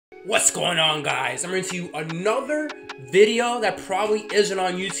What's going on, guys? I'm bringing to you another video that probably isn't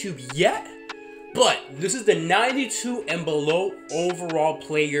on YouTube yet, but this is the 92 and below overall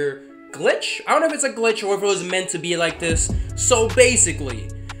player glitch. I don't know if it's a glitch or if it was meant to be like this. So basically,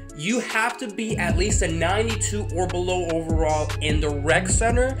 you have to be at least a 92 or below overall in the rec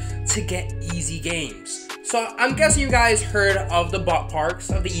center to get easy games. So I'm guessing you guys heard of the bot parks,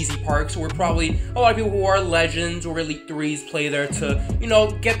 of the easy parks, where probably a lot of people who are legends or elite threes play there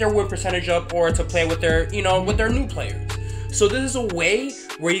to, get their win percentage up or to play with their, with their new players. So this is a way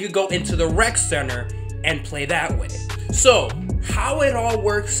where you could go into the rec center and play that way. So how it all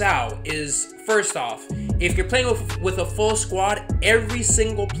works out is, first off, if you're playing with a full squad, every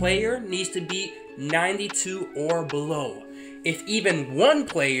single player needs to be 92 or below. If even one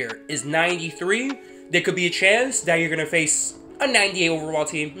player is 93, there could be a chance that you're going to face a 98 overall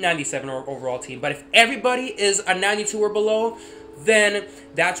team, 97 overall team. But if everybody is a 92 or below, then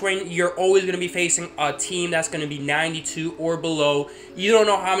that's when you're always going to be facing a team that's going to be 92 or below. You don't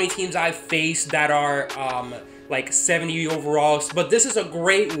know how many teams I've faced that are like 70 overalls, but this is a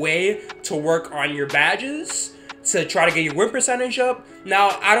great way to work on your badges to try to get your win percentage up. Now,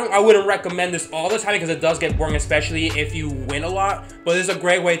 I wouldn't recommend this all the time because it does get boring, especially if you win a lot, but this is a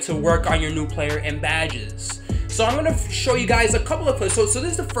great way to work on your new player and badges. So I'm gonna show you guys a couple of clips. So this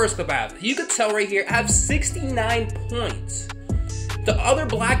is the first clip I have. You could tell right here, I have 69 points. The other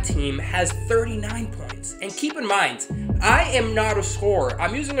black team has 39 points. And keep in mind, I am not a scorer.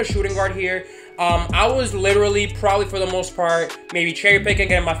 I'm using a shooting guard here. I was literally, probably for the most part, maybe cherry picking,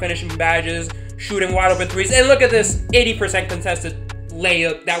 getting my finishing badges, shooting wide open threes. And look at this 80% contested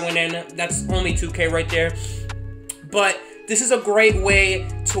layup that went in. That's only 2K right there. But this is a great way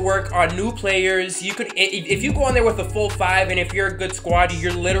to work on new players. You could, if you go on there with a full 5, and if you're a good squad,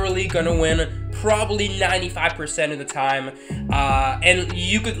 you're literally gonna win probably 95% of the time. And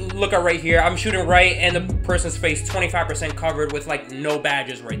you could look at right here, I'm shooting right and the person's face 25% covered with like no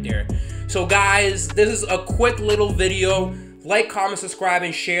badges right there. So guys, this is a quick little video. Like, comment, subscribe,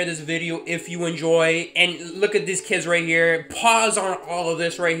 and share this video if you enjoy. And look at these kids right here. Pause on all of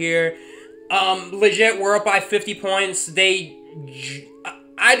this right here. Legit, we're up by 50 points. I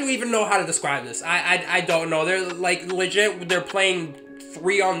don't even know how to describe this. I don't know. They're like legit. They're playing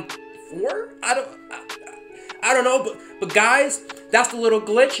 3-on-4. I don't know. But guys, that's the little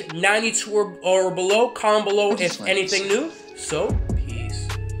glitch. 92 or below. Comment below if anything new. So